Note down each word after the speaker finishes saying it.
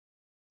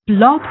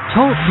Blog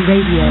Talk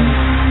Radio.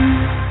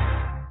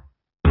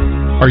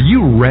 Are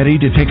you ready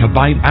to take a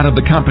bite out of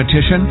the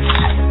competition?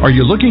 Are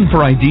you looking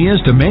for ideas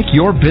to make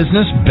your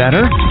business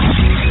better?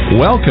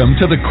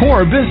 Welcome to the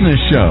Core Business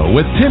Show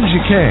with Tim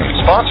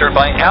Jacquet, sponsored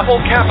by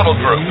Apple Capital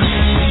Group.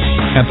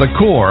 At the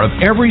core of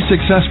every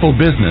successful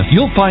business,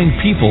 you'll find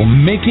people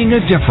making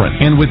a difference.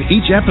 And with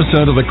each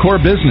episode of the Core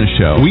Business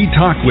Show, we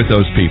talk with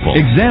those people,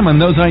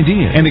 examine those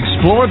ideas, and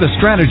explore the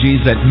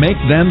strategies that make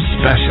them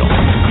special.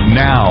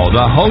 Now,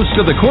 the host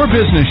of the Core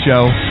Business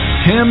Show,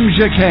 Tim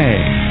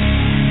Jacquet.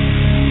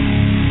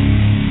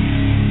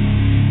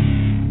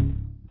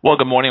 Well,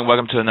 good morning and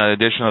welcome to another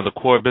edition of the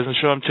Core Business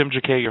Show. I'm Tim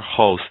Jacquet, your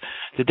host.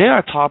 Today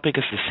our topic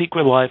is The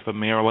Secret Life of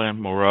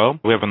Marilyn Monroe.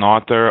 We have an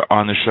author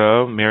on the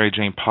show,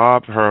 Jane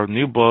Popp. Her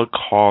new book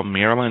called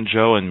Marilyn,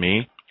 Joe, and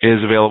Me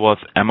is available at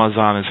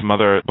Amazon and some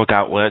other book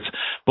outlets.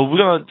 But we're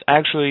going to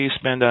actually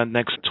spend the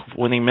next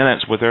 20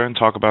 minutes with her and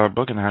talk about her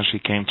book and how she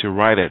came to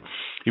write it.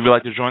 If you'd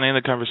like to join in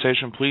the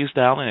conversation, please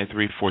dial in at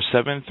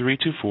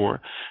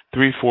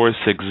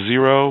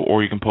 347-324-3460,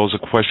 or you can pose a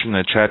question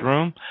in the chat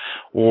room,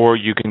 or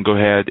you can go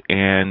ahead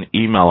and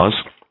email us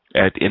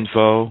at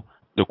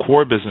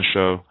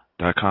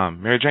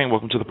info@thecorebusinessshow.com. Mary Jane,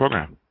 welcome to the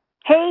program.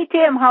 Hey,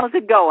 Tim, how's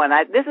it going?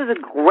 This is a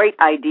great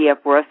idea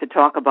for us to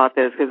talk about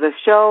this because the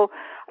show,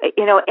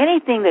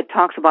 anything that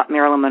talks about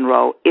Marilyn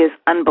Monroe is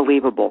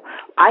unbelievable.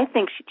 I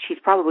think she's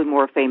probably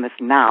more famous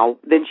now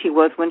than she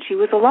was when she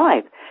was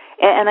alive.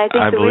 And I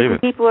think the reason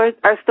people are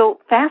so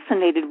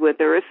fascinated with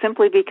her is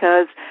simply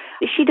because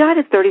she died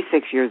at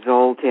 36 years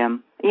old,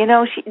 Tim.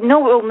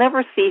 We'll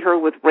never see her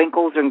with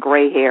wrinkles and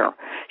gray hair.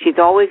 She's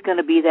always going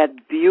to be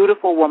that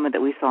beautiful woman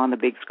that we saw on the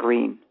big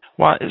screen.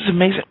 Wow, it's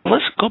amazing.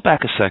 Let's go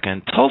back a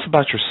second. Tell us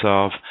about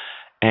yourself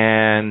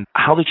and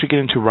how did you get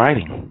into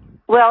writing?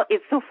 Well,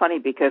 it's so funny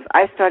because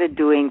I started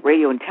doing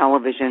radio and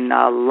television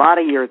a lot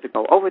of years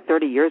ago, over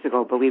 30 years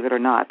ago, believe it or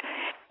not.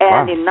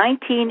 And in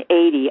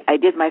 1980, I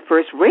did my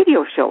first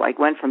radio show. I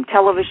went from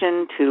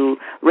television to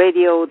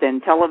radio, then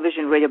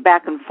television, radio,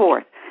 back and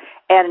forth.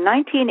 And in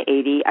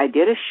 1980, I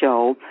did a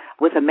show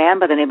with a man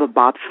by the name of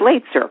Bob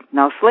Slater.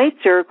 Now,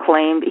 Slater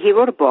he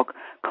wrote a book,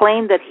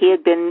 claimed that he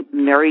had been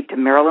married to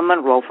Marilyn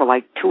Monroe for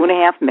like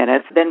 2.5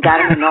 minutes, then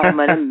got an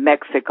annulment in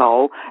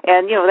Mexico,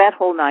 and, that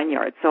whole 9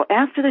 yards. So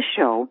after the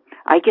show,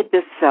 I get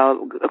this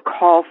a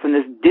call from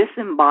this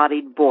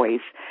disembodied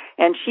voice,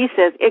 and she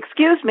says,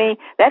 "Excuse me,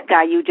 that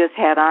guy you just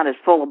had on is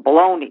full of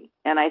baloney."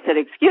 And I said,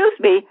 "Excuse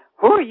me,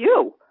 who are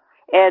you?"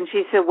 And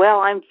she said,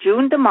 "Well, I'm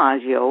June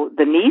DiMaggio,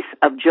 the niece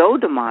of Joe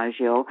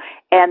DiMaggio,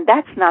 and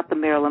that's not the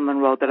Marilyn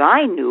Monroe that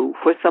I knew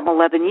for some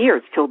 11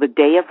 years, till the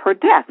day of her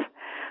death."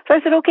 So I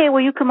said, "Okay,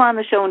 well, you come on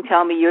the show and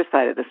tell me your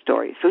side of the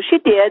story." So she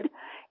did,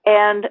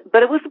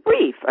 but it was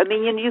brief. I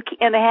mean, you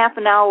in a half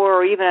an hour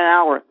or even an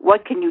hour,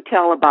 what can you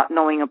tell about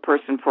knowing a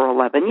person for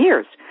 11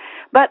 years?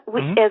 But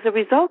as a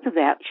result of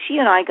that, she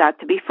and I got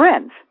to be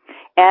friends.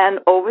 And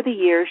over the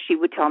years, she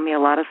would tell me a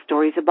lot of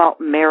stories about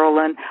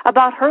Marilyn,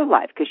 about her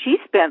life, because she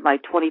spent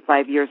like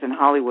 25 years in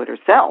Hollywood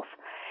herself.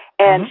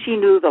 And she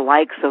knew the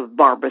likes of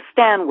Barbara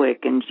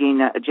Stanwyck and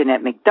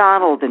Jeanette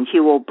MacDonald and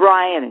Hugh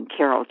O'Brien and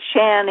Carol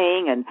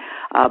Channing and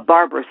not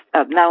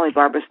only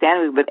Barbara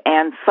Stanwyck, but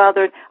Ann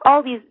Southern,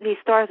 all these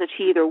stars that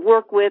she either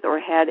worked with or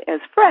had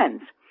as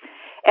friends.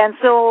 And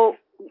so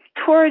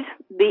towards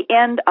the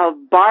end of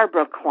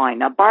Barbara Klein,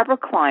 now Barbara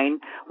Klein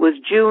was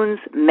June's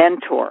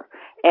mentor,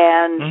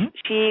 and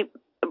she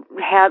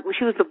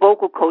was the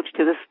vocal coach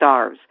to the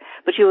stars,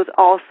 but she was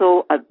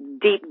also a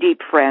deep,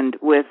 deep friend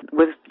with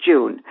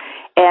June.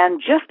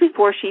 And just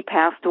before she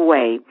passed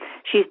away,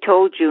 she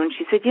told June,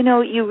 she said,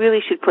 you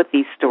really should put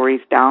these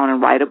stories down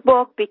and write a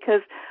book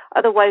because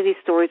otherwise these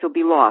stories will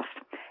be lost.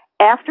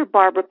 After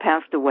Barbara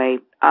passed away,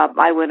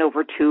 I went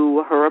over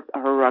to her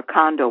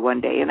condo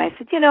one day, and I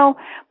said,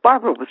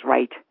 Barbara was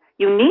right.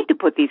 You need to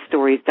put these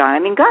stories down. I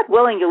mean, God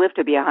willing, you live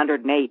to be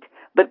 108,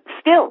 but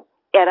still,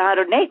 at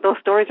 108, those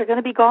stories are going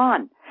to be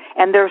gone.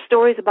 And there are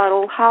stories about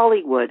old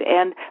Hollywood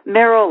and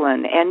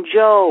Marilyn and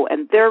Joe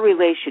and their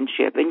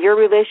relationship and your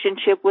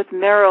relationship with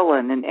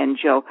Marilyn and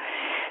Joe.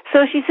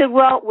 So she said,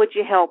 "Well, would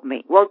you help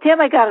me?" Well, Tim,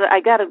 I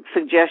got a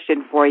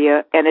suggestion for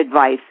you and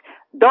advice.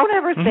 Don't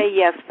ever say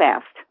yes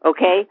fast,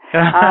 okay?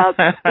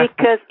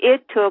 Because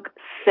it took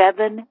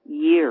 7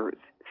 years.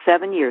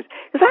 7 years.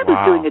 Because I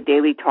was doing a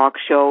daily talk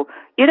show.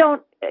 You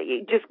don't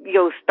just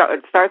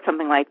start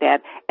something like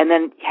that and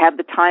then have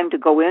the time to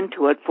go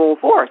into it full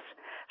force.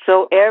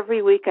 So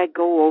every week I'd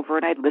go over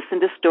and I'd listen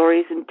to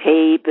stories and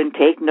tape and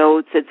take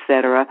notes,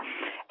 etc.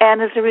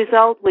 And as a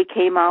result, we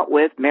came out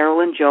with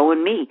Marilyn, Joe,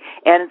 and Me.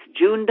 And it's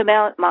June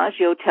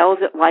DiMaggio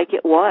tells it like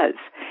it was.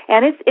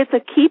 And it's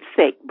a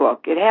keepsake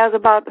book. It has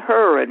about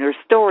her and her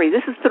story.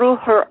 This is through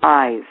her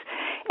eyes.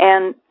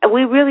 And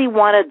we really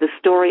wanted the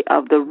story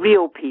of the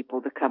real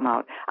people to come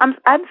out. I'm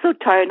so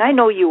tired, and I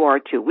know you are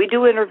too. We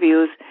do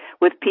interviews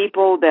with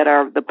people that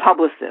are the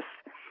publicists.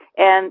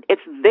 And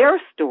it's their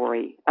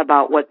story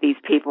about what these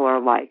people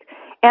are like.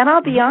 And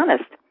I'll be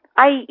honest,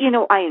 I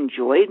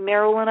enjoyed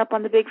Marilyn up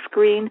on the big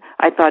screen.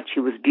 I thought she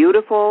was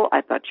beautiful.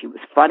 I thought she was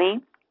funny.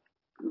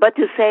 But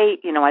to say,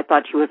 I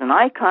thought she was an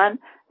icon,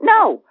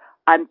 no,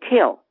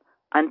 until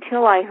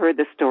I heard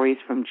the stories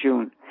from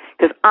June.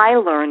 Because I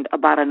learned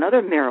about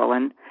another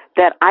Marilyn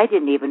that I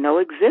didn't even know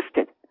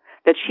existed,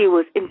 that she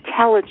was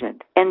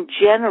intelligent and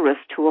generous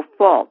to a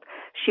fault.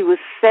 She was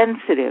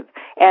sensitive.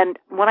 And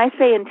when I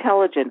say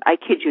intelligent, I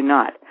kid you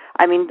not.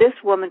 I mean, this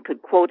woman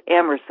could quote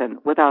Emerson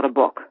without a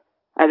book.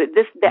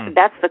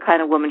 That's the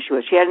kind of woman she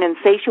was. She had an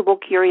insatiable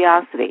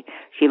curiosity.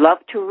 She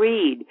loved to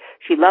read.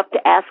 She loved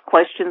to ask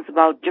questions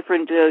about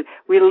different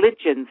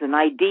religions and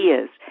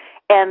ideas.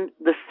 And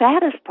the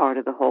saddest part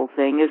of the whole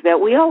thing is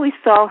that we always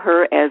saw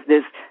her as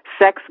this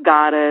sex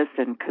goddess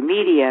and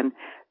comedian.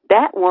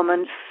 That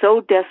woman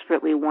so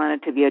desperately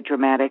wanted to be a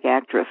dramatic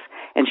actress,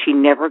 and she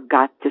never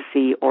got to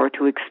see or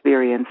to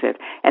experience it.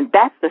 And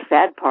that's the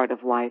sad part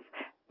of life.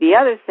 The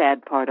other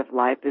sad part of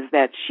life is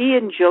that she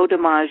and Joe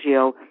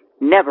DiMaggio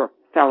never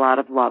fell out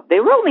of love. They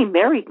were only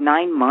married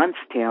 9 months,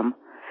 Tim,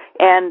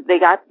 and they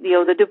got,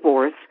 the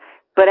divorce.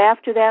 But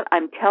after that,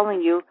 I'm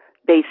telling you,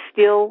 they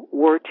still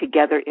were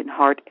together in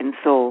heart and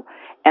soul.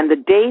 And the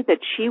day that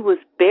she was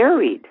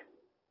buried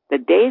was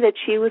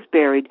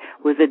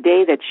the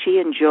day that she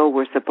and Joe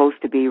were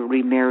supposed to be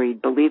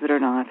remarried, believe it or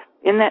not.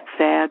 Isn't that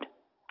sad?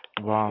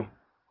 Wow.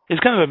 It's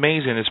kind of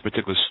amazing, this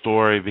particular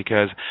story,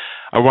 because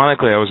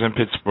ironically, I was in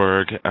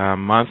Pittsburgh a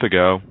month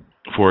ago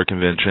for a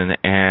convention,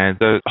 and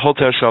the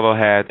hotel shuttle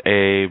had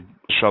a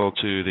shuttle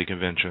to the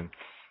convention.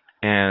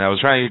 And I was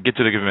trying to get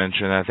to the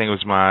convention. I think it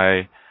was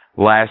my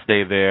last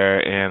day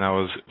there, and I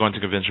was going to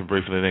convention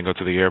briefly and then go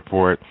to the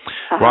airport.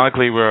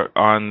 Ironically, we're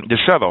on the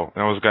shuttle,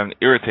 and I was getting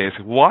irritated.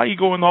 Said, why are you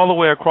going all the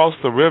way across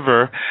the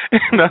river?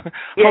 And the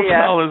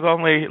hotel is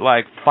only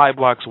like 5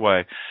 blocks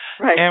away.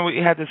 Right. And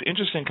we had this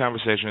interesting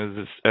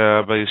conversation.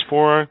 But these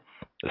 4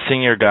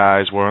 senior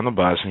guys were on the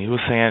bus, and he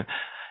was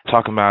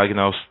talking about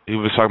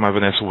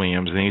Vanessa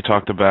Williams, and he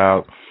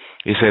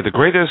said the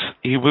greatest,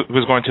 he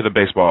was going to the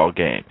baseball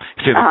game.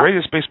 He said the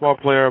greatest baseball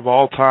player of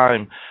all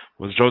time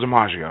was Joe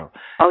DiMaggio.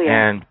 Oh,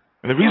 yeah. And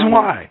the reason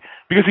why,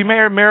 because he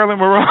married Marilyn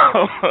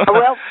Monroe.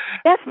 Well,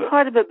 that's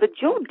part of it, but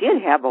Joe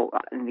did have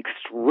an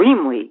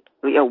extremely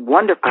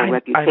wonderful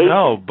reputation. I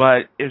know,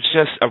 but it's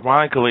just,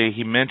 ironically,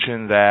 he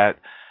mentioned that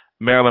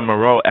Marilyn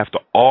Monroe, after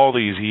all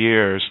these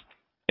years,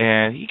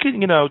 and he could,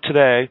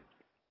 today,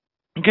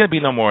 he could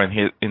be no more in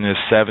his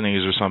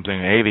 70s or something,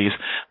 80s,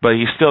 but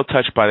he's still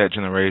touched by that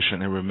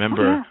generation and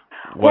remember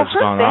what's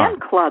going on. Well, her fan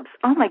clubs,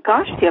 oh my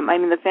gosh, Tim, I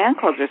mean, the fan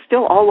clubs are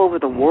still all over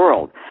the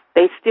world.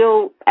 They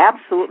still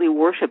absolutely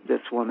worship this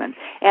woman.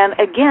 And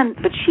again,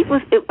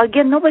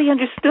 nobody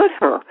understood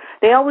her.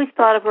 They always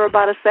thought of her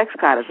about a sex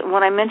goddess. And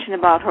when I mentioned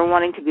about her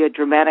wanting to be a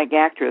dramatic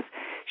actress,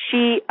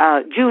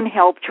 June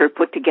helped her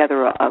put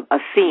together a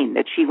scene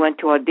that she went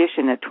to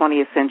audition at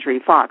 20th Century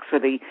Fox for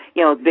the,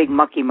 big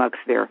mucky mucks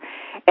there.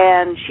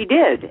 And she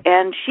did,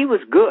 and she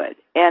was good.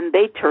 And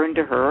they turned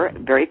to her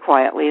very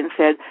quietly and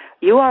said,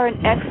 you are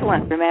an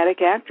excellent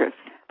dramatic actress.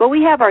 But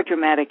we have our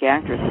dramatic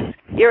actresses.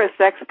 You're a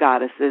sex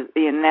goddess,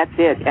 and that's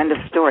it. End of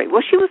story.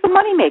 Well, she was the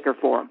moneymaker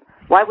for them.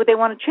 Why would they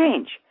want to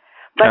change?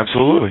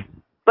 Absolutely.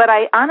 But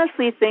I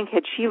honestly think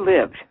had she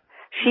lived,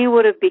 she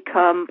would have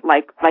become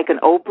like an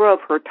Oprah of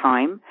her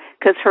time,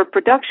 because her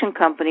production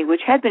company,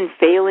 which had been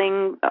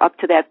failing up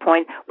to that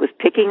point, was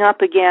picking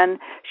up again.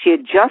 She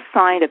had just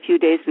signed a few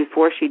days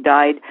before she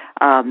died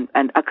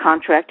a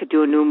contract to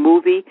do a new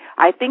movie.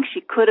 I think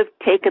she could have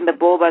taken the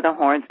bull by the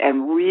horns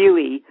and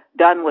really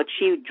done what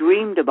she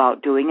dreamed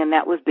about doing, and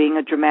that was being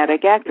a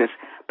dramatic actress.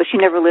 But she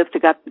never lived to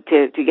get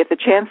the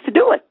chance to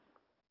do it.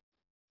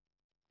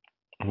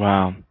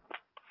 Wow.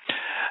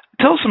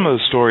 Tell some of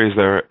the stories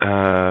there.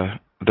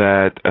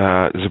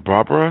 Is it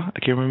Barbara? I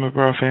can't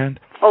remember offhand.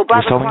 Oh,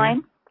 Barbara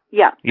Klein?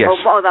 Yeah. Yes.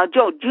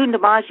 June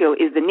DiMaggio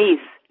is the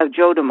niece of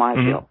Joe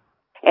DiMaggio. Mm-hmm.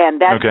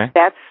 And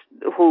that's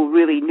who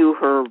really knew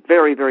her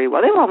very, very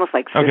well. They were almost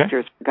like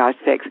sisters, for gosh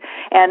sakes.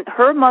 And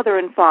her mother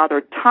and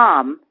father,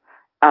 Tom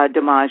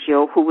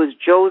DiMaggio, who was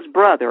Joe's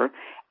brother,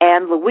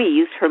 and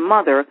Louise, her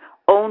mother,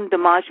 owned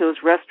DiMaggio's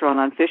restaurant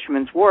on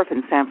Fisherman's Wharf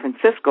in San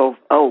Francisco,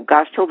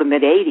 till the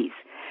mid-'80s.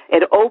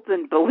 It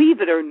opened,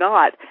 believe it or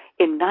not,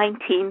 in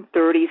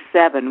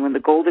 1937 when the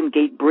Golden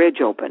Gate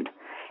Bridge opened.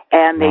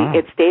 And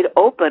it stayed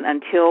open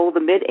until the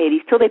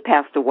mid-'80s, till they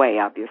passed away,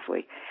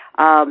 obviously.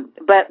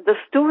 But the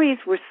stories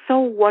were so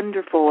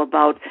wonderful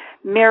about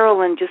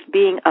Marilyn just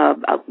being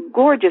a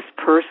gorgeous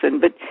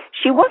person, but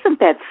she wasn't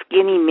that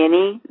skinny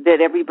mini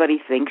that everybody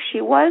thinks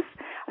she was.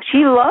 She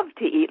loved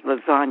to eat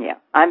lasagna.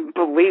 I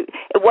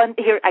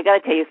got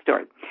to tell you a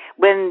story.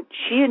 When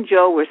she and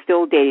Joe were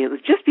still dating, it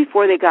was just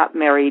before they got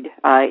married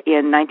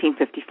in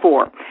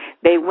 1954.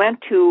 They went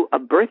to a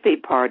birthday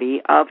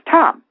party of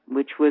Tom,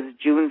 which was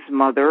June's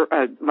mother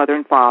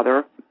and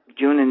father.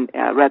 June and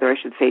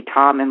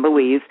Tom and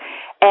Louise,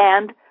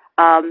 and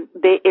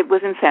it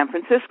was in San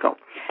Francisco.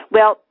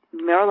 Well,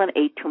 Marilyn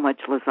ate too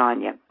much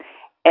lasagna,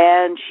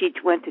 and she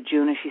went to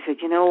June and she said,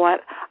 "You know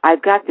what?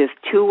 I've got this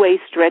 2-way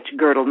stretch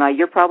girdle. Now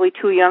you're probably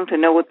too young to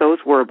know what those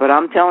were, but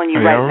I'm telling you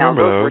right now,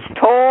 those were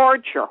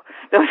torture.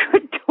 Those were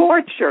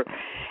torture."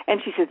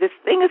 And she said, "This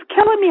thing is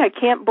killing me. I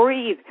can't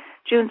breathe."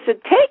 June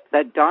said, take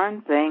the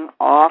darn thing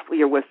off.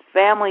 You're with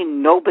family.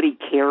 Nobody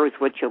cares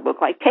what you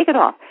look like. Take it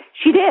off.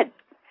 She did.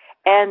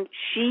 And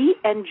she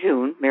and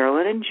June,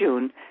 Marilyn and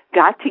June,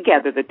 got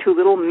together, the two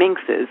little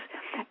minxes,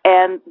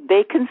 and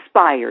they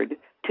conspired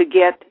to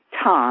get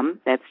Tom,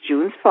 that's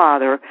June's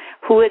father,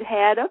 who had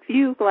had a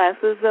few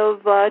glasses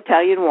of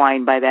Italian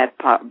wine by that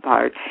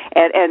part,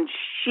 and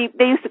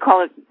they used to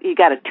call it, he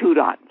got a toot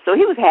on, so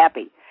he was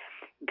happy,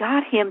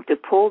 got him to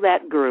pull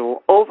that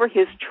girdle over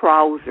his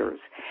trousers.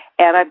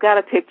 And I've got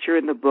a picture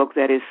in the book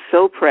that is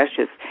so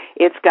precious.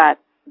 It's got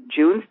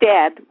June's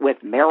dad with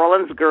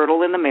Marilyn's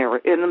girdle in the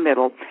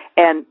middle,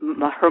 and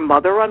her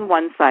mother on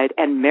one side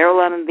and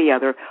Marilyn on the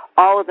other,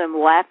 all of them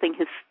laughing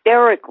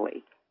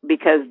hysterically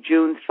because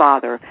June's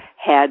father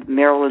had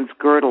Marilyn's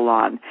girdle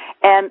on.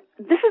 And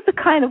this is the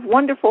kind of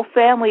wonderful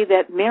family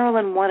that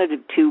Marilyn wanted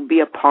to be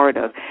a part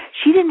of.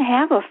 She didn't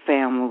have a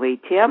family,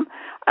 Tim.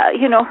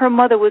 Her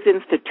mother was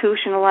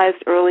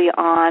institutionalized early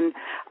on.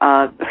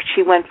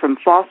 She went from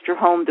foster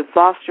home to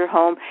foster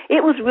home.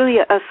 It was really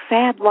a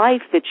sad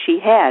life that she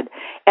had.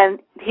 And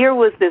here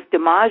was this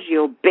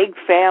DiMaggio big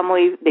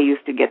family. They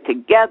used to get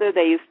together.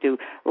 They used to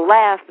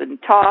laugh and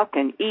talk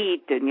and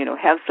eat and,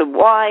 have some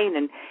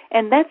wine.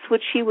 And that's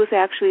what she was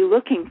actually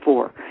looking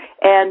for.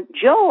 And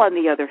Joe, on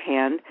the other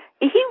hand,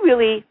 he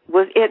really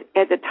was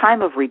at the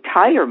time of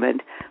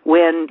retirement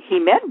when he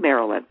met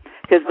Marilyn,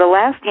 because the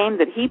last game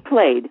that he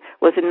played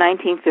was in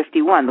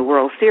 1951, the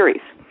World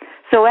Series.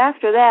 So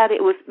after that,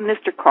 it was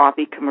Mr.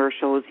 Coffee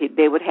commercials.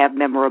 They would have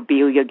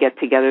memorabilia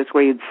get-togethers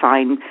where you'd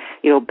sign,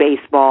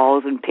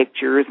 baseballs and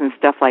pictures and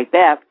stuff like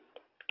that.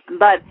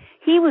 But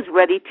he was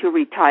ready to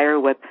retire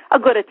with a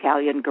good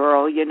Italian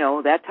girl,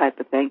 that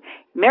type of thing.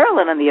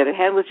 Marilyn, on the other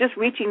hand, was just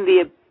reaching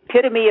the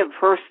epitome of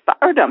her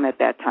stardom at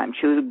that time.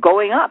 She was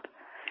going up.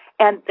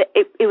 And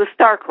it was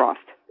star-crossed.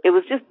 It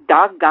was just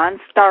doggone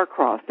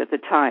star-crossed at the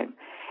time.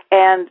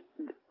 And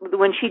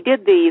when she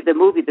did the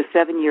movie, The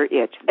 7-Year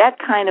Itch, that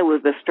kind of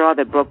was the straw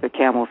that broke the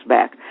camel's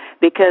back,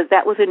 because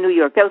that was in New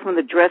York. That was when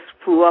the dress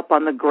flew up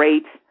on the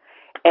grate,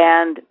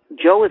 and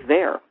Joe was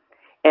there,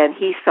 and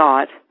he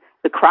saw it.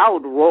 The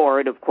crowd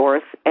roared, of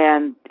course,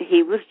 and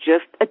he was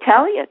just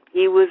Italian.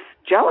 He was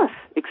jealous,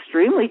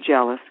 extremely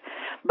jealous.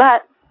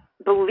 But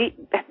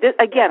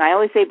again, I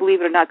always say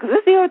believe it or not, because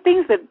these are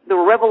things that the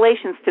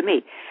revelations to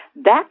me.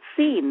 That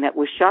scene that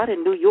was shot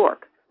in New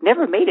York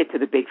never made it to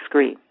the big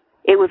screen.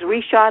 It was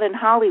reshot in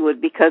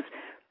Hollywood because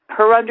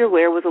her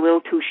underwear was a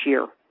little too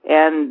sheer,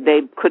 and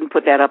they couldn't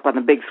put that up on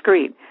the big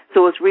screen.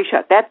 So it was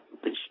reshot. That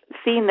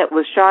scene that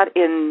was shot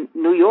in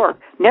New York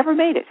never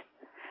made it.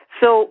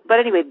 So, but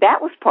anyway,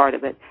 that was part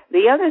of it.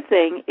 The other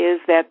thing is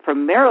that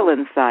from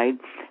Marilyn's side,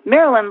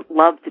 Marilyn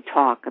loved to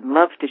talk and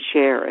loved to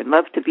share and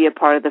loved to be a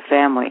part of the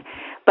family.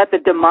 But the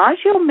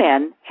DiMaggio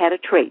men had a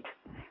trait.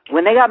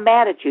 When they got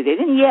mad at you, they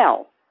didn't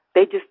yell.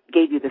 They just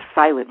gave you the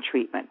silent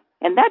treatment.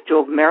 And that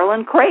drove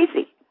Marilyn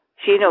crazy.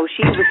 She was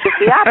just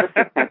the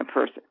opposite kind of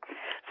person.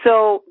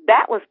 So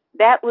that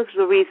was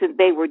the reason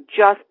they were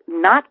just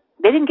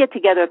they didn't get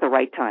together at the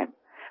right time.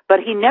 But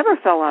he never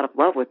fell out of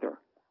love with her.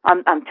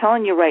 I'm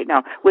telling you right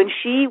now, when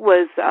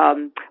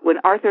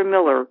Arthur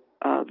Miller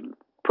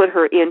put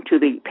her into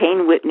the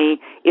Payne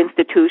Whitney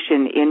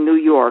Institution in New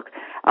York,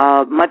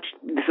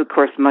 this of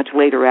course much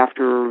later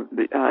after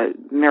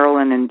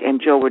Marilyn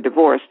and Joe were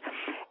divorced,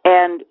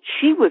 and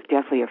she was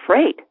deathly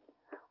afraid.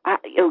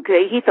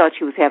 He thought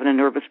she was having a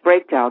nervous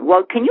breakdown.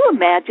 Well, can you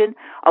imagine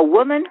a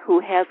woman who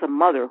has a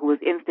mother who was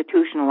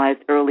institutionalized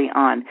early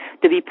on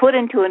to be put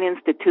into an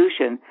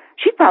institution?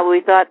 She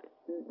probably thought,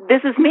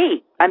 this is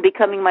me. I'm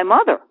becoming my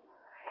mother.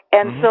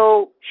 And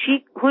so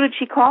who did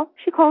she call?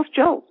 She calls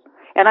Joe.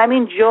 And I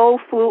mean, Joe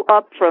flew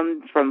up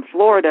from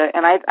Florida,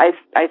 and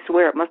I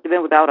swear it must have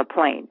been without a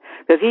plane,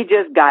 because he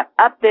just got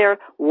up there,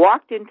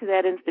 walked into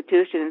that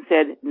institution and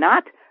said,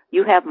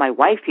 you have my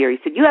wife here. He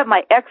said, you have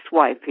my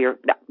ex-wife here.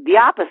 No, the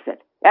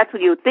opposite. That's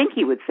what you would think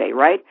he would say,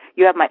 right?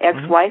 You have my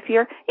ex-wife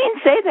here? He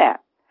didn't say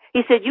that.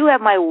 He said, you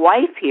have my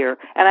wife here,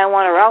 and I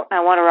want her out, and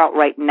I want her out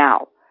right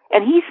now.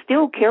 And he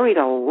still carried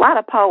a lot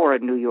of power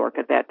in New York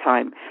at that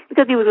time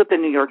because he was with the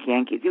New York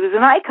Yankees. He was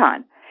an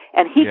icon.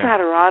 And he got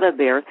her out of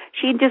there.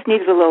 She just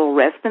needed a little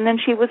rest, and then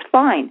she was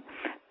fine.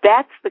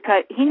 That's the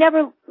kind. He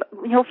never,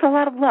 fell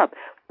out of love.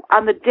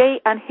 On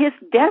his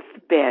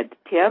deathbed,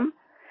 Tim,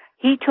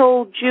 he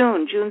told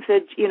June. June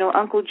said,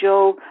 Uncle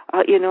Joe,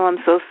 I'm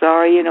so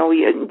sorry.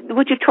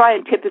 What you try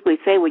and typically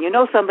say when you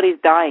know somebody's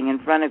dying in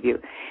front of you.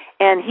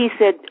 And he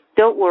said,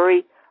 don't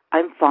worry,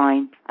 I'm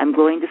fine. I'm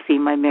going to see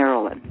my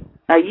Marilyn.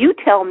 Now, you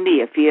tell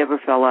me if he ever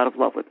fell out of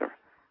love with her.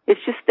 That's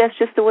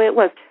just the way it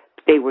was.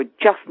 They were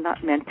just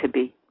not meant to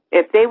be.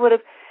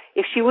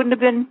 If she wouldn't have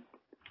been,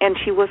 and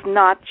she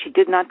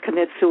did not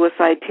commit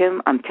suicide,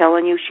 Tim, I'm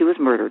telling you, she was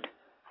murdered.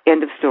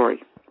 End of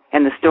story.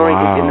 And the story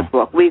is in the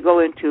book. We go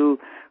into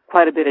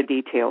quite a bit of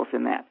details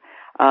in that,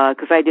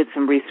 because I did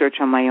some research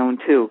on my own,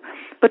 too.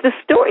 But the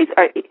stories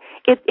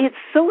it's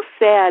so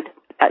sad.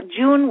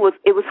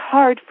 It was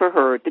hard for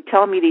her to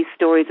tell me these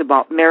stories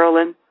about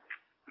Marilyn,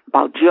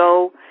 about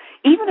Joe,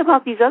 even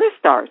about these other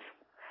stars,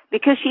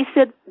 because she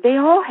said they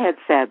all had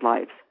sad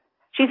lives.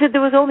 She said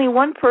there was only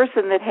one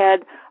person that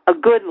had a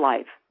good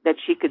life that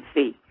she could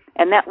see,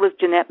 and that was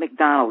Jeanette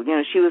MacDonald. You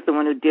know, she was the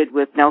one who did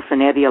with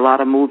Nelson Eddy a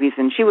lot of movies,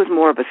 and she was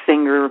more of a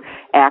singer,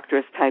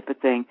 actress type of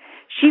thing.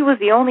 She was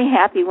the only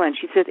happy one.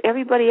 She said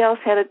everybody else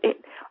had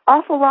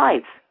awful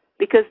lives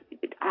because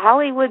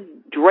Hollywood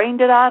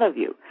drained it out of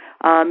you.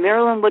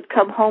 Marilyn would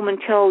come home and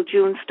tell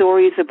June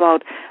stories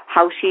about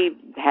how she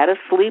had to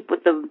sleep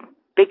with the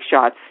big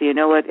shots, you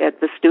know, at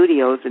the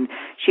studios, and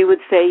she would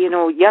say, you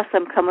know, yes,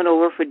 I'm coming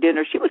over for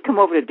dinner. She would come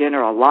over to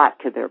dinner a lot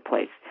to their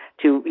place,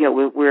 to, you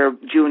know, where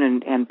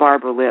June and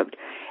Barbara lived,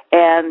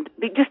 and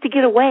just to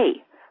get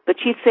away. But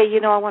she'd say, you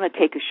know, I want to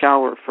take a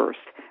shower first.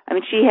 I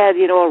mean, she had,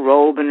 you know, a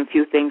robe and a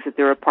few things at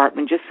their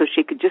apartment just so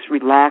she could just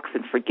relax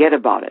and forget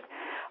about it.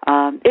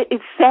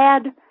 It's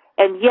sad,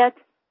 and yet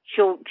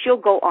she'll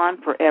go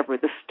on forever.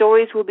 The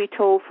stories will be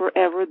told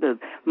forever. The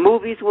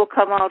movies will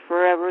come out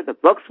forever. The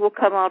books will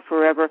come out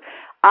forever.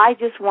 I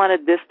just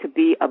wanted this to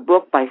be a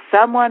book by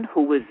someone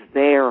who was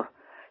there.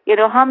 You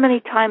know, how many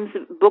times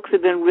books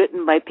have been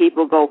written by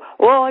people go,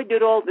 oh, I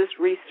did all this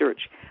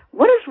research.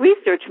 What does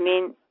research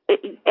mean?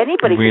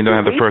 Anybody We can don't do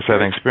have the research.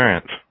 first-hand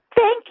experience.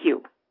 Thank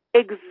you.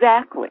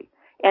 Exactly.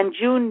 And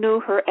June knew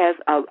her as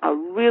a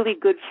really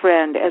good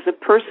friend, as a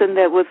person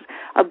that was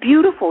a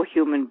beautiful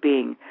human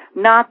being,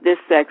 not this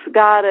sex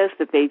goddess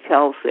that they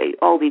say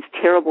all these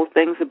terrible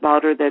things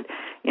about her, that,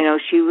 you know,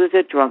 she was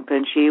a drunk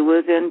and she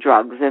was in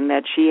drugs and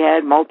that she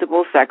had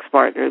multiple sex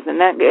partners, and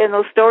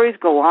those stories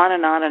go on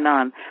and on and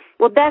on.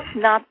 Well, that's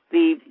not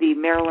the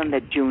Marilyn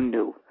that June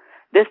knew.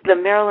 The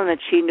Marilyn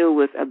that she knew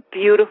was a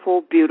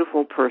beautiful,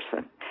 beautiful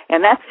person.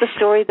 And that's the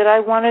story that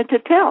I wanted to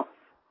tell.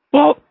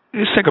 Well,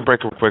 let's take a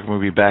break real quick. We'll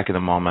be back in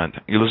a moment.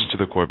 You listen to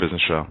The Core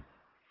Business Show.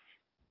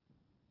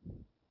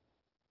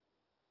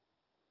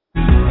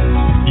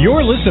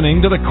 You're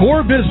listening to The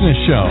Core Business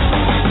Show,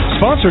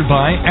 sponsored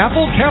by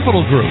Apple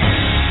Capital Group.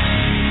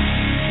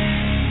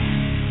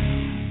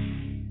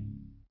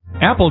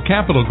 Apple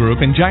Capital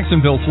Group in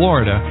Jacksonville,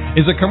 Florida,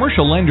 is a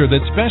commercial lender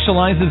that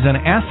specializes in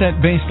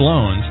asset-based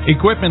loans,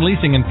 equipment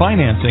leasing and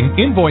financing,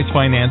 invoice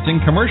financing,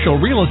 commercial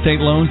real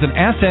estate loans, and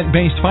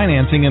asset-based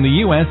financing in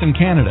the U.S. and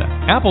Canada.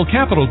 Apple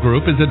Capital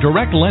Group is a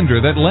direct lender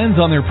that lends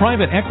on their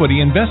private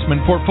equity investment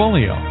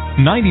portfolio.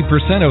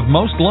 90% of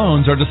most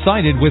loans are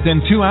decided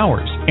within 2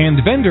 hours, and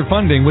vendor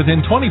funding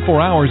within 24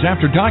 hours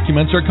after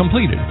documents are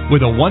completed, with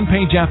a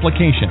one-page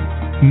application.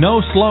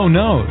 No slow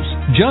no's,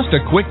 just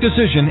a quick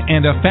decision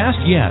and a fast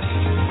yes.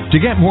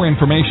 To get more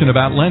information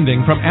about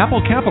lending from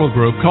Apple Capital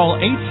Group, call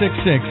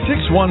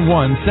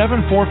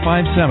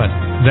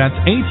 866-611-7457. That's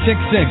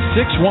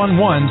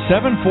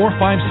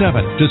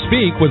 866-611-7457 to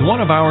speak with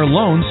one of our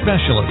loan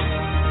specialists.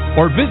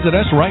 Or visit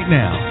us right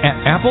now at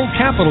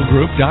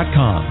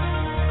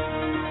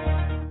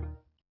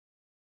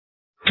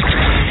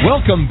applecapitalgroup.com.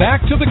 Welcome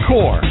back to The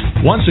Core.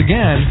 Once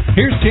again,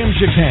 here's Tim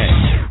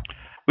Jacquet.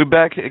 We're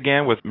back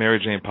again with Mary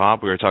Jane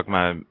Popp. We were talking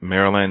about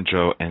Marilyn,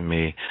 Joe, and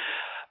me.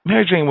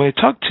 Mary Jane, when we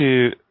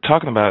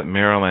talking about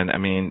Marilyn, I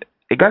mean,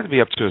 it got to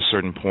be up to a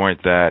certain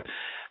point that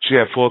she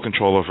had full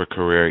control of her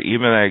career,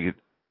 even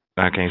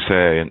I can't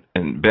say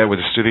in bed with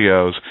the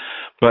studios,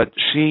 but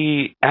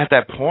she, at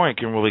that point,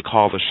 can really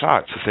call the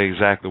shots to say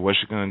exactly what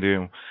she's going to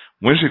do,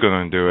 when she's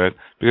going to do it,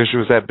 because she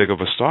was that big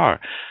of a star.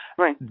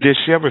 Right. Did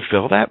she ever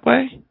feel that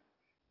way?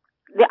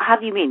 How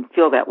do you mean,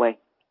 feel that way?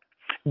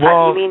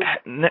 Well,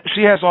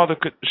 she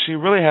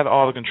really had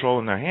all the control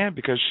in her hand,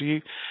 because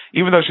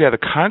even though she had a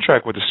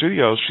contract with the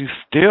studios, she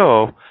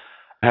still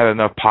had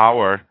enough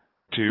power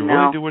to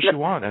really do what she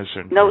wanted at a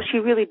certain point. She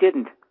really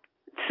didn't.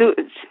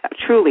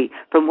 Truly,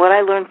 from what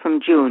I learned from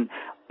June,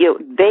 you know,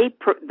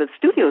 the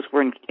studios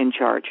were in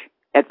charge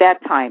at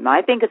that time.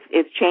 I think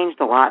it's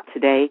changed a lot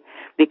today,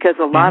 because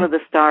a lot of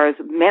the stars,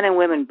 men and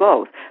women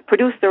both,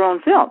 produce their own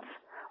films,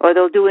 or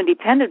they'll do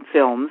independent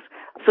films.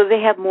 So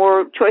they have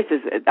more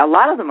choices. A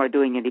lot of them are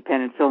doing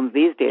independent films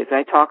these days.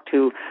 I talked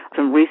to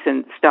some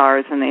recent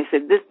stars, and they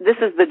said this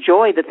is the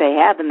joy that they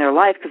have in their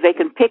life, because they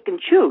can pick and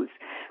choose.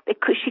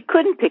 She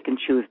couldn't pick and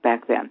choose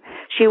back then.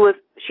 She was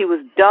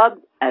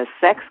dubbed a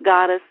sex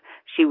goddess.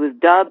 She was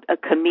dubbed a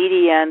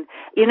comedian.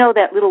 You know,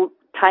 that little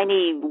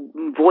tiny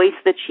voice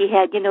that she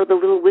had, you know, the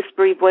little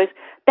whispery voice,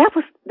 that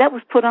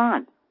was put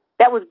on.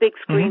 That was big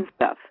screen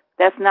stuff.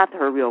 That's not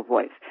her real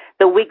voice.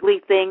 The wiggly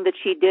thing that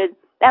she did,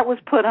 that was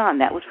put on.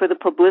 That was for the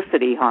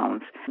publicity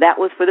hounds. That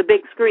was for the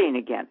big screen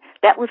again.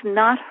 That was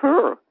not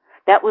her.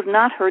 That was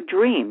not her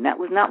dream. That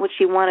was not what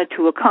she wanted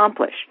to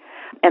accomplish.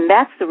 And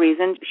that's the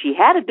reason she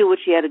had to do what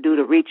she had to do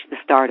to reach the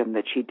stardom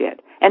that she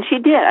did. And she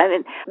did. I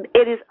mean,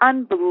 it is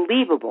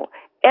unbelievable.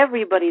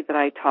 Everybody that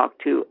I talk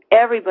to,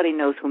 everybody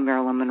knows who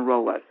Marilyn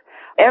Monroe was.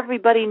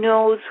 Everybody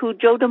knows who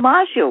Joe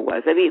DiMaggio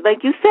was. I mean,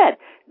 like you said,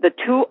 the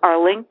two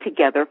are linked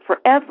together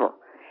forever.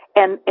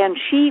 And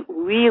she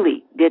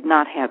really did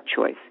not have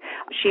choice.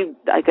 She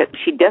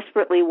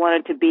desperately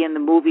wanted to be in the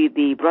movie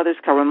The Brothers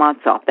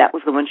Karamazov. That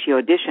was the one she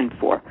auditioned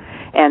for,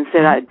 and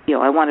said,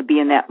 I want to be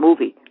in that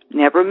movie.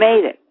 Never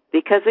made it,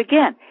 because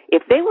again,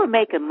 if they were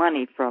making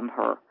money from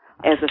her,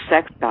 as a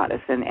sex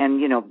goddess and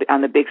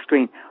on the big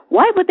screen.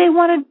 Why would they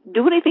want to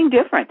do anything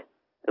different?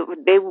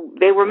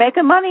 They were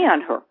making money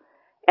on her,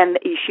 and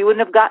she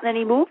wouldn't have gotten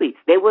any movies.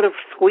 They would have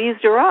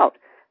squeezed her out.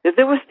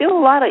 There was still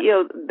a lot of,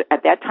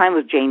 at that time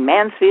was Jane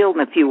Mansfield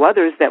and a few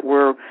others that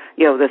were,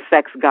 the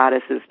sex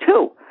goddesses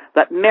too.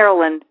 But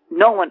Marilyn,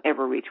 no one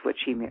ever reached what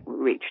she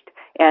reached.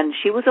 And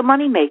she was a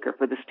money maker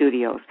for the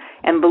studios.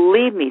 And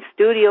believe me,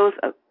 studios,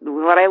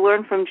 what I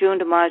learned from June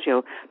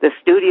DiMaggio, the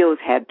studios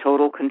had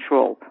total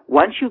control.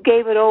 Once you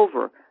gave it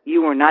over,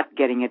 you were not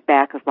getting it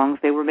back as long as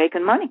they were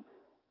making money.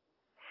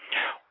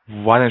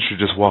 Why didn't you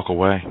just walk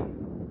away?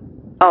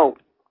 Oh,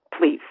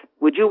 please.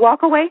 Would you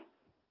walk away?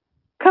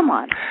 Come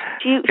on.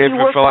 She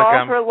worked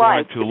all her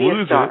life to be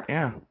a star.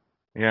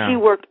 Yeah. She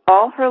worked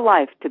all her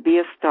life to be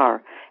a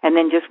star and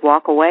then just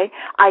walk away.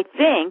 I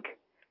think,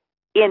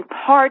 in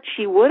part,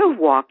 she would have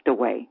walked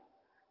away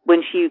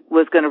when she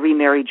was going to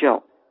remarry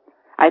Joe.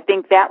 I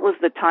think that was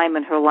the time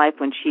in her life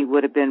when she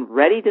would have been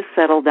ready to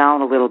settle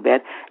down a little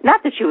bit.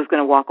 Not that she was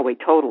going to walk away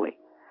totally,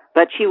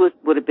 but she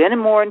would have been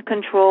more in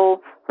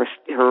control.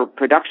 Her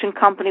production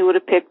company would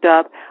have picked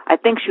up. I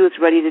think she was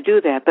ready to do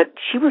that, but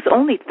she was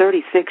only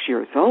 36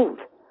 years old.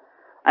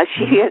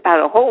 She had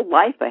a whole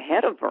life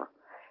ahead of her.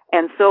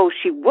 And so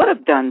she would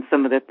have done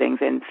some of the things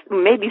and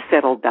maybe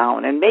settled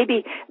down. And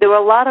maybe there were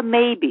a lot of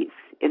maybes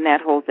in that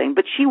whole thing.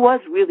 But she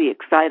was really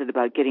excited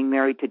about getting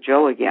married to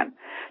Joe again.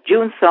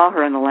 June saw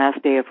her in the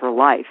last day of her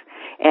life.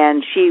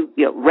 And she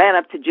ran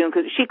up to June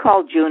because she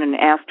called June and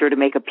asked her to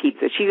make a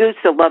pizza. She used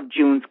to love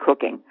June's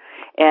cooking.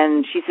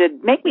 And she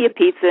said, make me a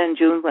pizza. And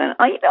June went,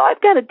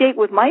 I've got a date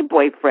with my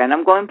boyfriend.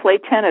 I'm going to play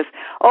tennis.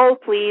 Oh,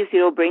 please,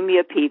 bring me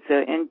a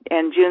pizza.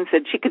 And June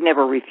said she could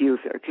never refuse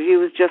her because she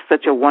was just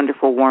such a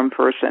wonderful, warm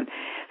person.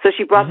 So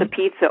she brought the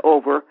pizza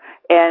over,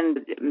 and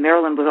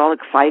Marilyn was all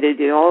excited.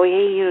 Oh,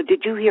 hey,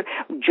 did you hear?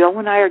 Joe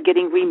and I are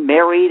getting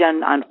remarried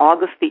on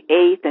August the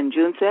 8th. And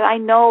June said, I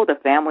know, the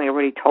family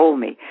already told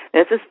me.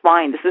 This is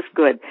fine. This is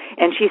good.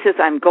 And she says,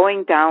 I'm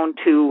going down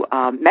to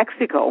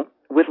Mexico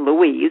with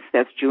Louise,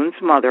 that's June's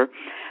mother,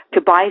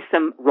 to buy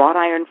some wrought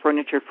iron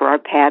furniture for our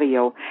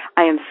patio.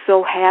 I am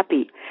so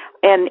happy.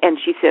 And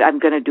she said, I'm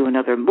going to do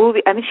another movie.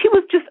 I mean, she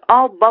was just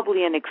all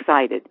bubbly and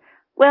excited.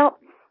 Well,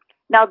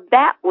 now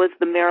that was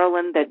the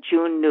Marilyn that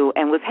June knew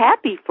and was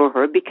happy for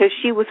her because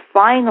she was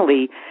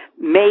finally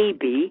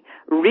maybe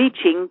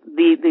reaching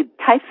the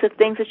types of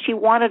things that she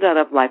wanted out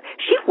of life.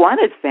 She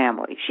wanted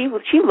family. She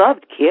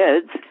loved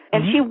kids,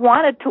 and she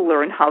wanted to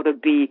learn how to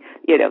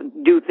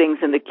do things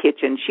in the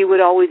kitchen. She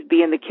would always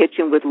be in the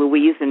kitchen with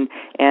Louise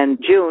and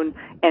June,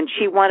 and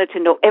she wanted to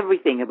know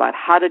everything about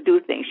how to do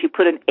things. She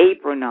put an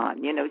apron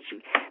on.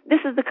 This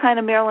is the kind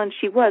of Marilyn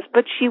she was,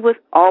 but she was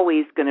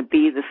always going to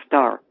be the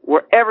star.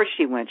 Wherever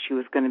she went, she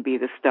was going to be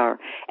the star.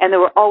 And there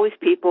were always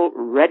people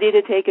ready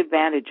to take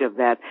advantage of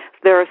that.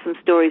 There are some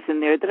stories in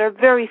there that are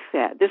very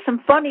sad. There's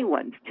some funny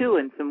ones, too,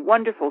 and some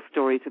wonderful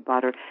stories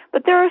about her.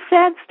 But there are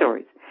sad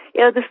stories.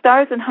 The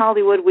stars in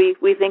Hollywood,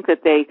 we think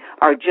that they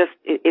are just,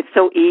 it's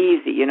so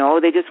easy,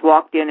 they just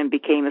walked in and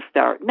became a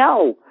star.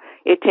 No,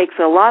 it takes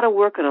a lot of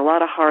work and a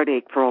lot of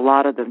heartache for a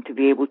lot of them to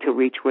be able to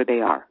reach where they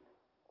are.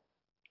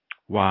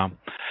 Wow.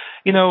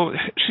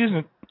 She's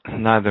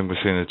not going to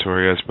say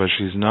notorious, but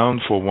she's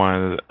known for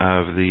one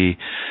of the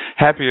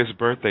happiest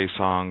birthday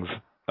songs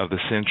of the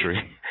century.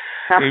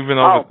 Even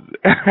though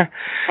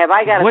have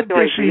I got a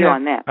story for you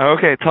on that?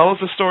 Okay, tell us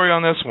a story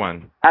on this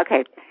one.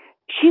 Okay.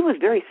 She was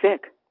very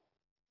sick.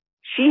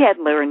 She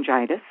had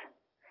laryngitis.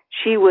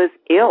 She was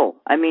ill.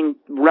 I mean,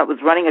 was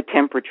running a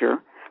temperature.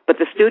 But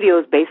the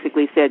studios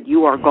basically said,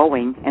 you are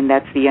going, and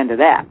that's the end of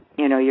that.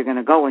 You're going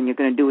to go and you're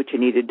going to do what you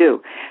need to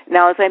do.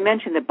 Now, as I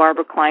mentioned, that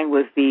Barbara Klein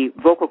was the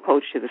vocal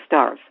coach to the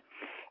stars.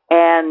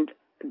 And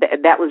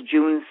that was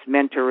June's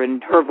mentor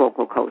and her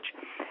vocal coach.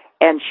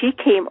 And she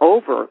came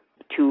over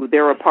to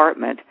their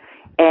apartment,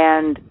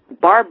 and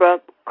Barbara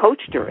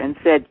coached her and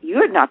said,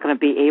 you're not going to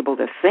be able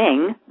to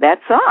sing that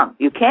song.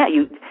 You can't.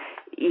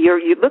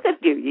 You look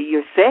at you.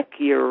 You're sick.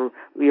 You've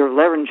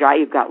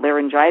got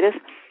laryngitis.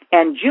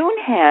 And June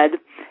had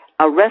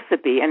a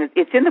recipe, and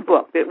it's in the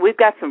book. We've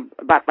got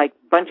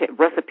bunch of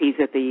recipes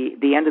at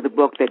the end of the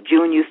book that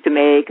June used to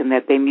make and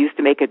that they used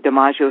to make at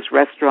DiMaggio's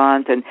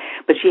restaurant.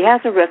 But she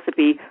has a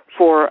recipe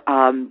for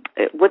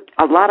what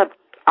a lot of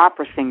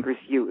opera singers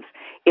use.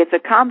 It's a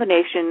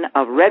combination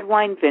of red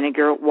wine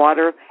vinegar,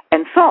 water,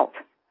 and salt.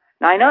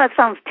 Now, I know that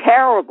sounds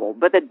terrible,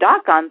 but the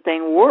doggone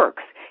thing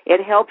works.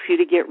 It helps you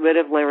to get rid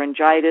of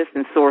laryngitis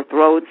and sore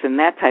throats and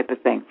that type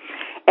of thing.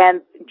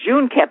 And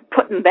June kept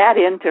putting that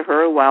into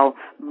her while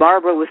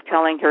Barbara was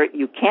telling her,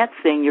 you can't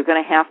sing, you're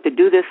going to have to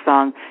do this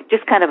song,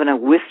 just kind of in a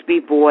wispy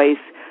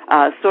voice,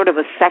 sort of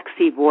a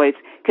sexy voice,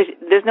 because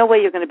there's no way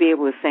you're going to be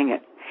able to sing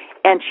it.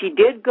 And she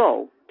did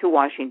go to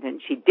Washington.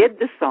 She did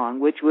the song,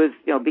 which was,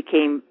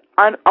 became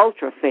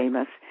ultra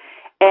famous,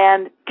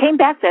 and came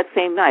back that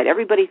same night.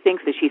 Everybody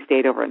thinks that she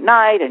stayed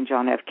overnight and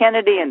John F.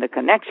 Kennedy and the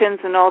connections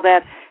and all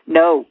that.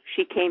 No,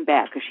 she came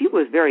back because she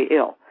was very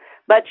ill.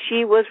 But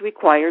she was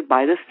required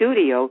by the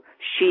studio.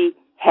 She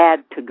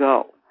had to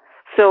go.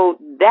 So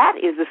that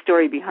is the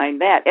story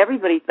behind that.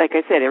 Everybody, like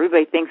I said,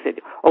 everybody thinks that,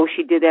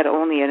 she did that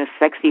only in a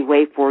sexy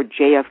way for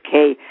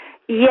JFK.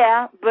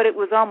 Yeah, but it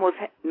was almost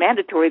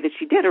mandatory that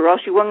she did, or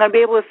else she wasn't going to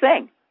be able to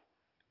sing.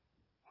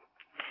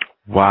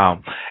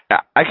 Wow.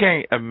 I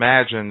can't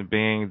imagine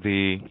being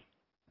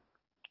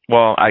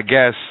I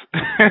guess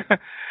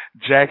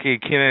Jackie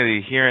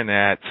Kennedy hearing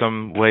that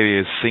some lady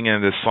is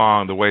singing this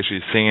song the way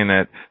she's singing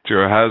it to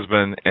her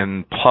husband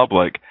in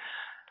public.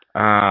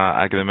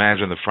 I can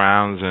imagine the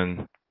frowns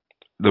and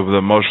the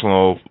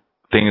emotional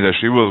things that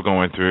she was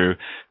going through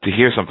to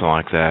hear something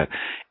like that.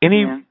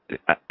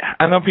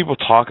 I know people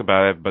talk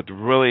about it, but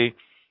really,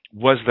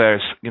 were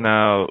there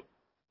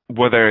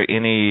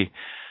any,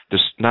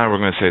 not we're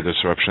going to say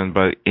disruption,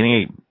 but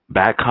any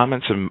bad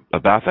comments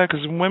about that?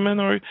 Because women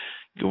are,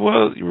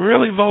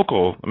 really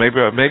vocal. Maybe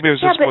it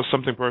was just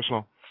something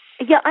personal.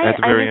 Yeah, I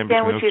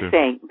understand what you're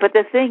saying. But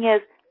the thing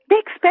is, they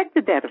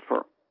expected that of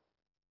her.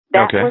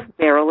 That was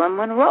Marilyn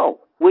Monroe.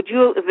 Would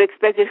you have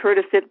expected her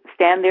to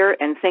stand there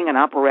and sing an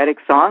operatic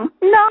song?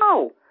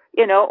 No.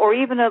 Or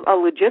even a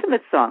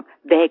legitimate song.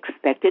 They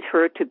expected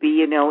her to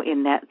be,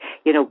 in that,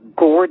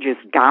 gorgeous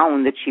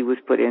gown that she was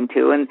put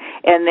into. And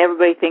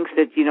everybody thinks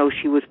that,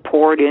 she was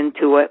poured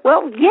into it.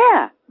 Well,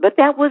 yeah, but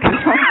that was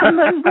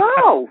Marilyn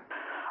Monroe.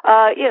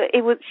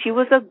 She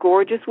was a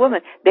gorgeous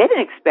woman. They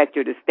didn't expect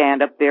her to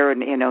stand up there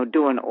and,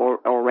 do an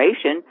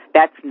oration.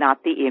 That's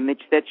not the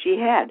image that she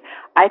had.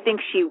 I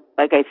think she,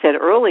 like I said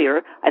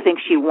earlier, I think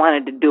she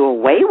wanted to do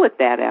away with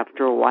that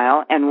after a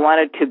while and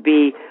wanted to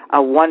be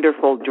a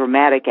wonderful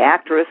dramatic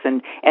actress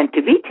and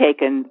to be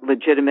taken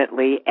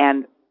legitimately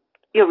and,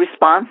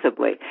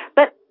 responsibly.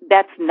 But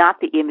that's not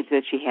the image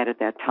that she had at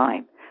that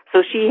time.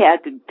 So she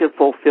had to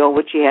fulfill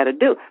what she had to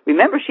do.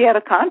 Remember, she had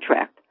a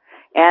contract.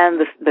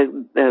 And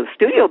the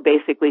studio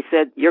basically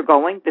said, you're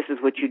going, this is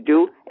what you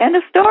do, and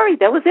the story.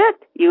 That was it.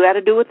 You had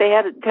to do what they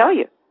had to tell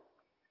you.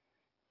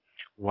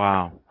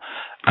 Wow.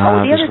 The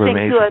other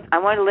thing, too, I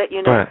want to let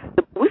you know,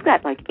 we've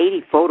got like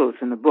 80 photos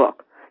in the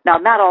book. Now,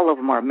 not all of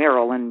them are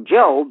Marilyn and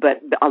Joe,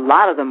 but a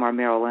lot of them are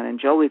Marilyn and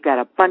Joe. We've got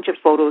a bunch of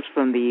photos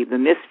from the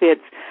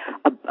Misfits,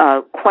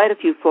 quite a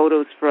few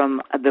photos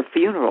from the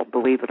funeral,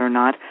 believe it or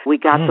not. We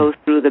got those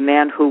through the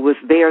man who was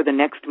there the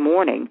next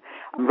morning,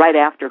 right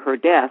after her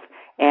death,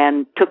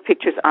 and took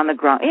pictures on the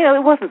ground.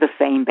 It wasn't the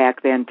same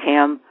back then,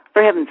 Tim.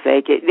 For heaven's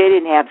sake, they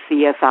didn't have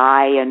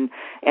CSI and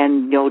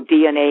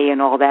DNA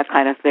and all that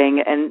kind of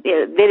thing, and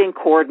they didn't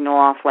cordon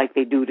off like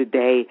they do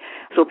today.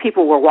 So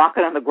people were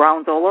walking on the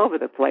grounds all over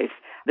the place.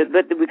 But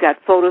we got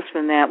photos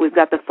from that. We've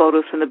got the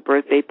photos from the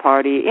birthday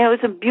party.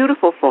 It's some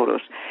beautiful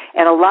photos,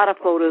 and a lot of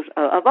photos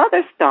of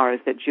other stars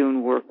that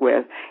June worked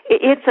with.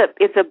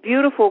 It's a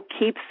beautiful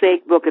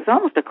keepsake book. It's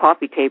almost a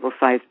coffee table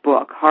sized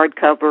book,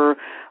 hardcover,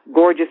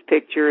 gorgeous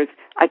pictures.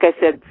 Like I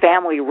said,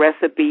 family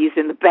recipes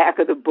in the back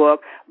of the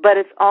book, but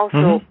it's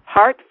also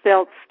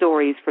heartfelt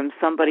stories from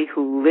somebody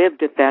who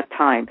lived at that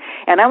time.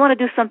 And I want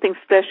to do something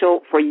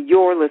special for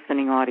your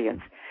listening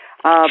audience.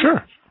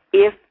 Sure.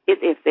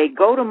 If they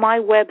go to my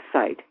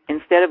website,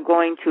 instead of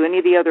going to any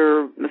of the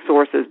other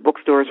sources,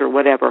 bookstores or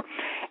whatever,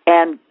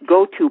 and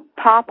go to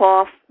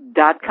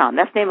popoff.com,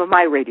 that's the name of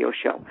my radio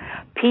show,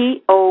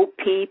 POPPOFF,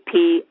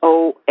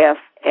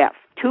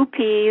 2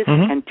 P's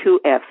and 2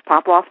 F's,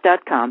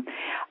 popoff.com.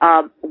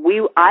 I'll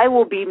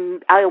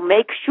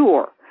make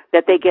sure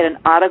that they get an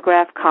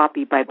autographed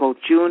copy by both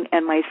June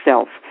and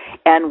myself,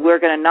 and we're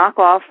going to knock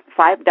off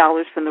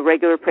 $5 from the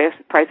regular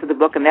price of the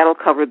book, and that'll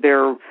cover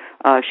their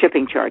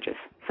shipping charges.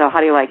 So how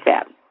do you like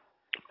that?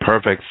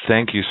 Perfect.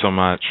 Thank you so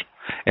much.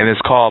 And it's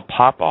called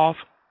Pop Off?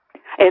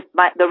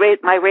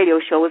 My radio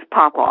show is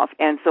Pop Off,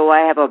 and so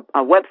I have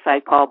a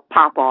website called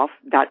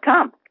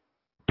popoff.com.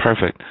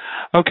 Perfect.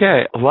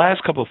 Okay,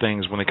 last couple of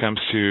things when it comes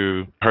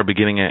to her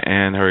beginning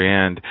and her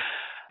end.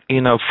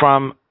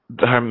 From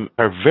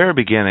her very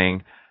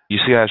beginning, you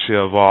see how she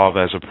evolved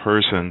as a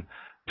person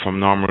from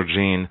normal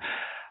Jean.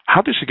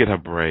 How did she get her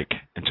break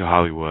into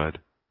Hollywood?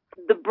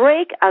 The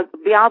break, I'll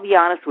be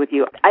honest with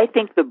you, I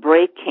think the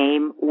break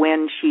came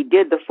when she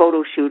did the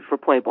photo shoot for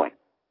Playboy.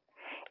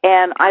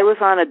 And I was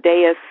on a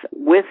dais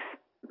with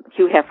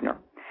Hugh Hefner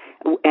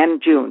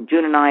and June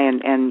and I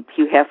and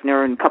Hugh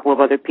Hefner and a couple of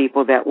other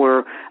people that were,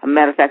 as a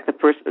matter of fact, the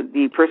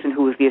person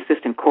who was the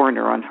assistant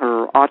coroner on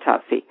her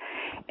autopsy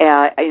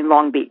in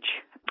Long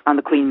Beach on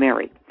the Queen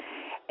Mary.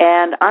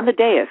 And on the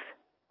dais,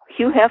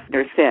 Hugh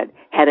Hefner said,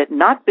 had it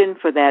not been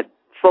for that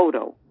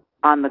photo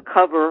on the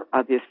cover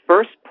of his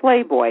first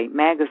Playboy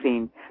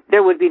magazine,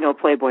 there would be no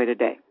Playboy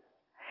today.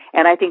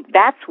 And I think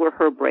that's where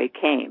her break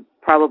came,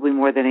 probably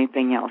more than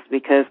anything else,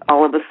 because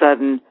all of a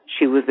sudden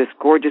she was this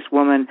gorgeous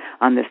woman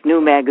on this new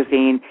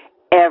magazine.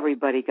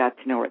 Everybody got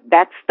to know her.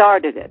 That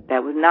started it.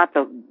 That was not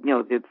the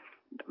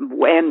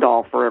end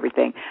all for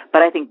everything,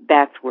 but I think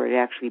that's where it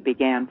actually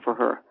began for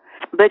her.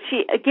 But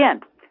she,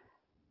 again,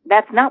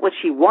 that's not what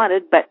she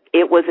wanted, but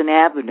it was an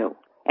avenue.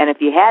 And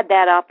if you had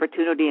that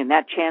opportunity and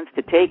that chance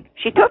to take,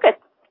 she took it.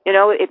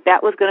 If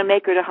that was going to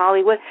make her to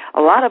Hollywood,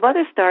 a lot of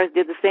other stars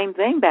did the same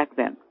thing back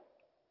then.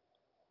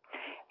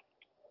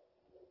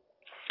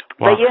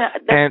 But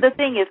the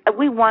thing is,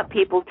 we want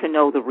people to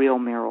know the real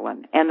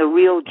Marilyn and the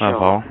real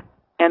Joe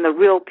and the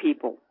real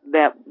people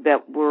that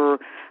were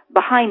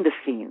behind the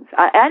scenes.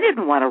 I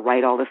didn't want to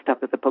write all the stuff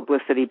that the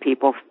publicity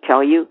people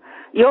tell you.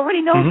 You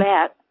already know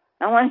that.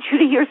 I want you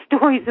to hear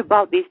stories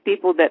about these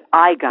people that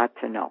I got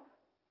to know.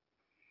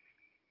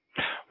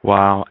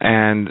 Wow.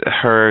 And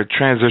her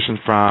transition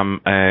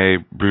from a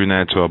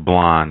brunette to a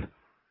blonde.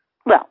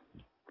 Well,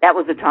 that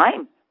was the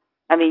time.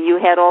 I mean, you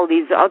had all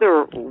these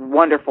other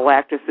wonderful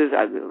actresses,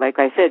 like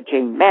I said,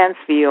 Jane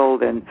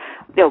Mansfield and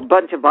a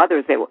bunch of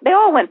others. They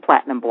all went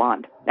platinum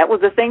blonde. That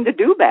was the thing to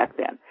do back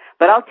then.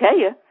 But I'll tell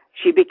you,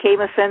 she became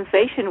a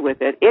sensation with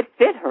it. It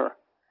fit her.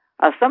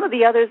 Some of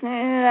the others,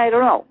 I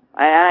don't know.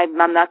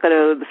 I'm not going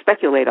to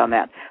speculate on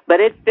that. But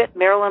it fit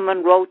Marilyn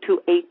Monroe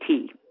to a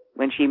T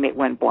when she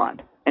went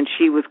blonde. And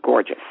she was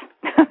gorgeous.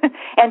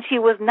 And she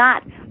was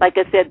not, like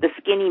I said, the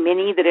skinny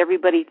mini that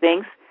everybody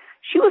thinks.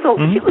 She was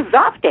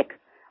Zoftic.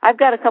 I've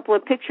got a couple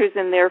of pictures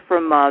in there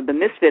from the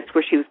Misfits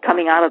where she was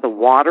coming out of the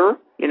water,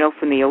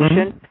 from the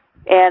ocean.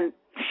 And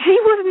she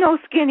was no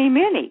skinny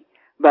mini,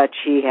 but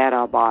she had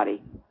a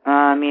body.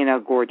 A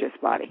gorgeous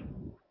body.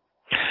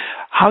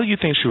 How do you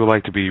think she would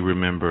like to be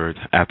remembered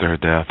after her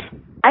death?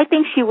 I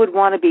think she would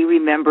want to be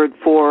remembered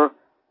for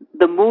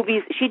the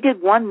movies. She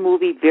did one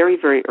movie very,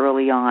 very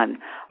early on,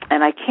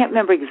 and I can't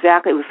remember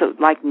exactly. It was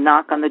like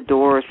Knock on the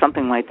Door or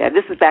something like that.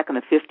 This is back in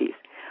the 50s,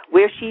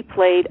 where she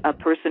played a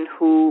person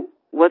who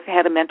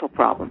had a mental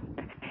problem,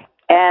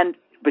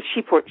 but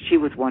she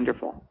was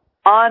wonderful.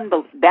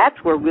 That's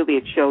where really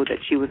it showed that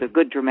she was a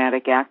good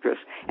dramatic actress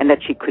and that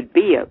she could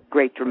be a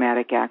great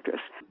dramatic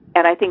actress.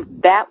 And I think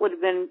that would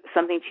have been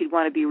something she'd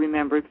want to be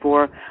remembered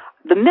for.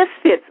 The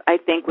Misfits, I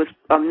think, was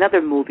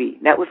another movie.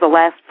 That was the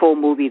last full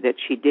movie that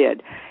she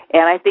did.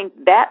 And I think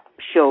that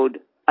showed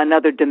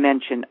another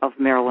dimension of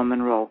Marilyn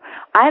Monroe.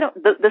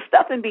 The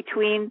stuff in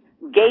between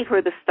gave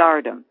her the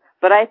stardom.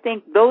 But I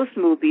think those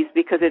movies,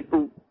 because it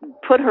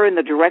put her in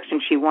the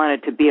direction she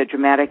wanted to be a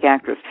dramatic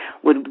actress,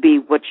 would be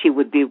what she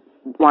would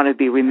want to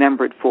be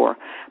remembered for.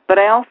 But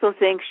I also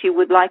think she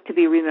would like to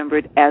be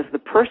remembered as the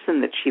person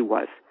that she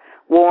was,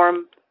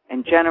 warm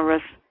and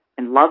generous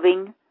and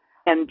loving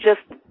and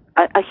just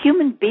a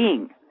human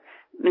being.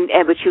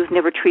 But she was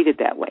never treated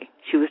that way.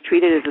 She was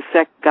treated as a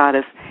sex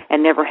goddess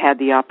and never had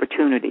the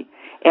opportunity.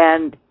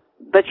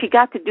 But she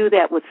got to do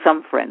that with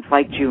some friends,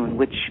 like June,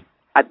 which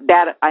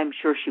that I'm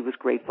sure she was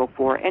grateful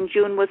for, and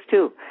June was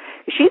too.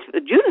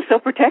 June is so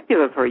protective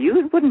of her,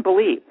 you wouldn't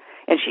believe.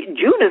 And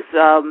June is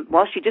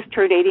she just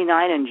turned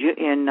 89 in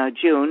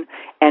June,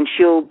 and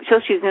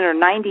she's in her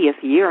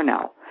 90th year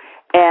now,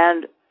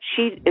 and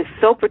she is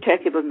so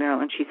protective of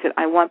Marilyn. She said,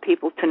 "I want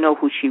people to know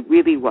who she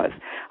really was.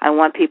 I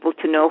want people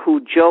to know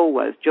who Joe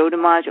was." Joe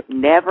DiMaggio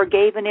never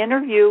gave an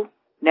interview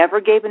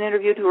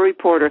to a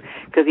reporter,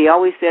 because he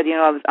always said,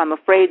 I'm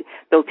afraid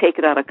they'll take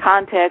it out of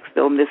context,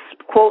 they'll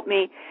misquote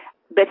me.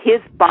 But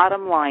his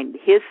bottom line,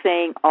 his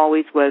saying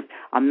always was,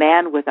 a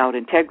man without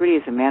integrity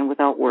is a man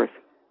without worth.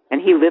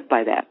 And he lived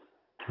by that.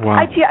 Wow.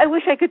 I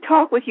wish I could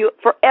talk with you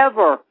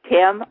forever,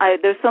 Tim.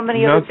 There's so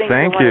many other things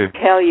I want to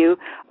tell you.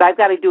 I've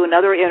got to do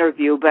another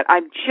interview, but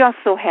I'm just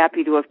so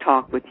happy to have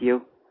talked with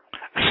you.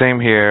 Same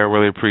here.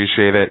 Really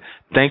appreciate it.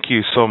 Thank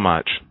you so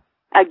much.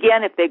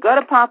 Again, if they go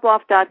to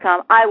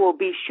popoff.com, I will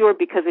be sure,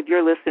 because of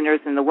your listeners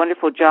and the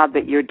wonderful job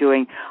that you're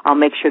doing, I'll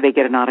make sure they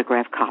get an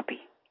autographed copy.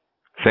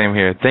 Same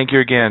here. Thank you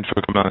again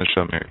for coming on the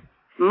show, Mary.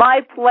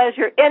 My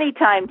pleasure.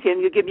 Anytime,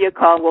 Tim, you give me a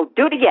call. We'll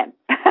do it again.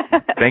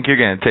 Thank you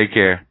again. Take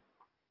care.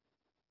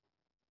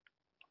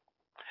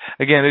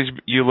 Again, as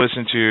you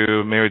listen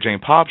to Mary Jane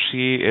Popp,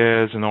 she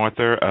is an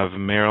author of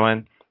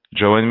Marilyn,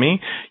 Joe and Me.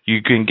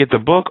 You can get the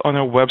book on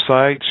her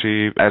website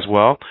as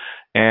well,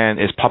 and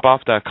it's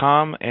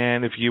popoff.com.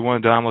 And if you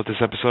want to download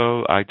this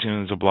episode,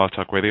 iTunes or Blog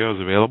Talk Radio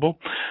is available.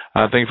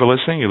 Thank you for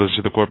listening. You listen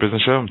to The Core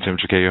Business Show. I'm Tim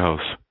Jacquet, your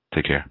host.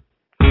 Take care.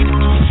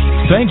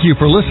 Thank you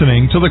for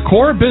listening to The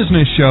Core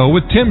Business Show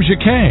with Tim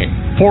Jacquet.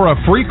 For a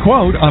free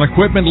quote on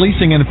equipment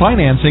leasing and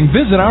financing,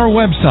 visit our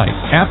website,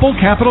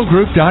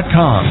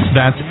 applecapitalgroup.com.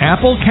 That's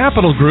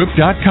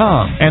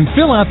applecapitalgroup.com. And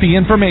fill out the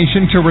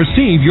information to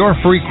receive your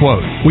free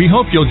quote. We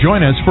hope you'll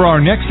join us for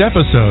our next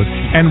episode.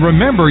 And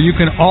remember, you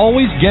can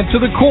always get to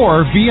The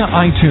Core via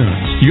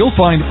iTunes. You'll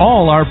find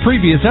all our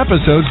previous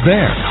episodes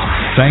there.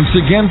 Thanks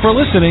again for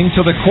listening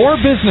to The Core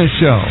Business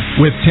Show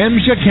with Tim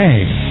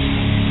Jacquet.